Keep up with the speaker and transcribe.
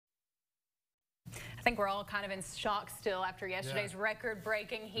I think we're all kind of in shock still after yesterday's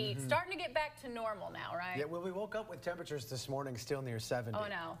record-breaking heat. Starting to get back to normal now, right? Yeah, well, we woke up with temperatures this morning still near 70. Oh,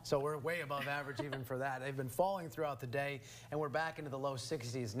 no. So we're way above average even for that. They've been falling throughout the day, and we're back into the low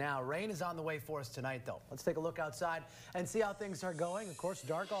 60s now. Rain is on the way for us tonight, though. Let's take a look outside and see how things are going. Of course,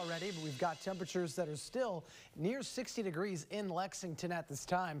 dark already, but we've got temperatures that are still near 60 degrees in Lexington at this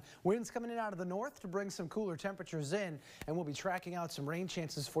time. Winds coming in out of the north to bring some cooler temperatures in, and we'll be tracking out some rain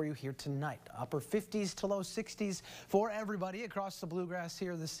chances for you here tonight. Upper 50s to low 60s for everybody across the bluegrass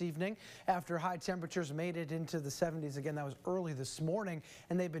here this evening. After high temperatures made it into the 70s again, that was early this morning,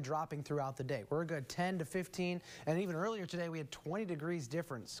 and they've been dropping throughout the day. We're a good 10 to 15, and even earlier today we had 20 degrees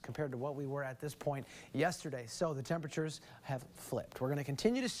difference compared to what we were at this point yesterday. So the temperatures have flipped. We're going to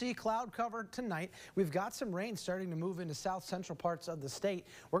continue to see cloud cover tonight. We've got some rain starting to move into south central parts of the state.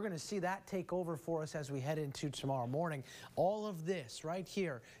 We're going to see that take over for us as we head into tomorrow morning. All of this right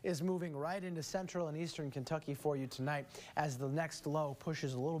here is moving right into central and eastern Kentucky for you tonight as the next low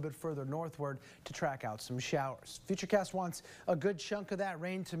pushes a little bit further northward to track out some showers. Futurecast wants a good chunk of that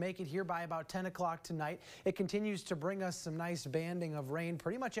rain to make it here by about 10 o'clock tonight. It continues to bring us some nice banding of rain.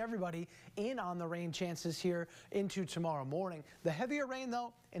 Pretty much everybody in on the rain chances here into tomorrow morning. The heavier rain,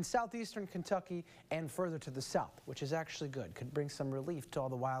 though, in southeastern Kentucky and further to the south, which is actually good. Could bring some relief to all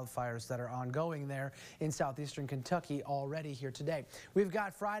the wildfires that are ongoing there in southeastern Kentucky already here today. We've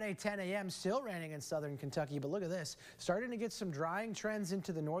got Friday 10 a.m. still raining in southern Kentucky, but look at this. Starting to get some drying trends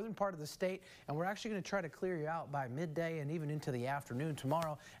into the northern part of the state, and we're actually going to try to clear you out by midday and even into the afternoon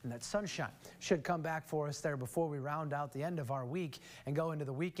tomorrow, and that sunshine should come back for us there before we round out the end of our week and go into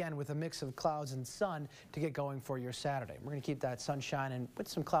the weekend with a mix of clouds and sun to get going for your Saturday. We're going to keep that sunshine and put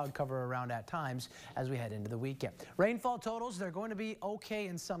some cloud cover around at times as we head into the weekend. Rainfall totals, they're going to be okay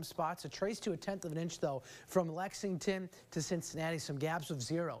in some spots. A trace to a tenth of an inch, though, from Lexington to Cincinnati. Some gaps of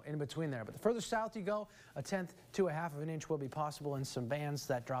 0 in between there. But the further south you go, a tenth to a half of an inch will be possible in some bands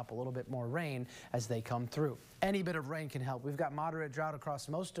that drop a little bit more rain as they come through. Any bit of rain can help. We've got moderate drought across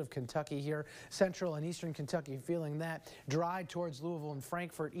most of Kentucky here. Central and eastern Kentucky feeling that. Dry towards Louisville and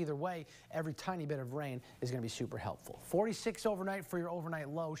Frankfort. Either way, every tiny bit of rain is going to be super helpful. 46 overnight for your overnight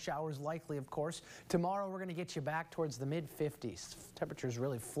low. Showers likely, of course. Tomorrow we're going to get you back towards the mid-50s. Temperatures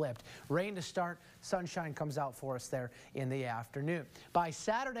really flipped. Rain to start. Sunshine comes out for us there in the afternoon. By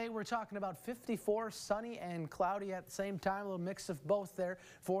Saturday, we're talking about 54, sunny and cloudy at the same time. A little mix of both there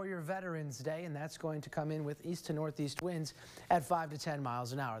for your Veterans Day, and that's going to come in with east to northeast winds at 5 to 10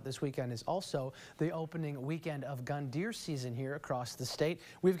 miles an hour. This weekend is also the opening weekend of gun deer season here across the state.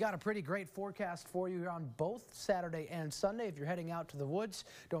 We've got a pretty great forecast for you on both Saturday and Sunday. If you're heading out to the woods,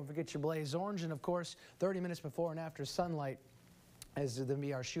 don't forget your blaze orange, and of course 30 minutes before and after sunlight as to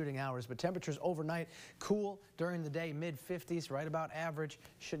be our shooting hours. But temperatures overnight cool, during the day mid-50s, right about average.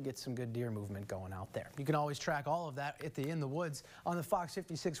 Should get some good deer movement going out there. You can always track all of that at the In the Woods on the Fox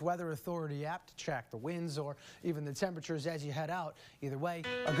 56 Weather Authority app to track the winds or even the temperatures as you head out. Either way,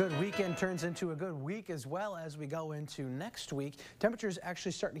 a good weekend turns into a good week as well as we go into next week. Temperatures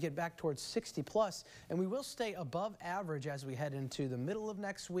actually starting to get back towards 60 plus, and we will stay above average as we head into the middle of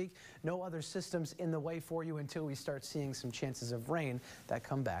next week. No other systems in the way for you until we start seeing some chances of rain that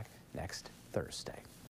come back next Thursday.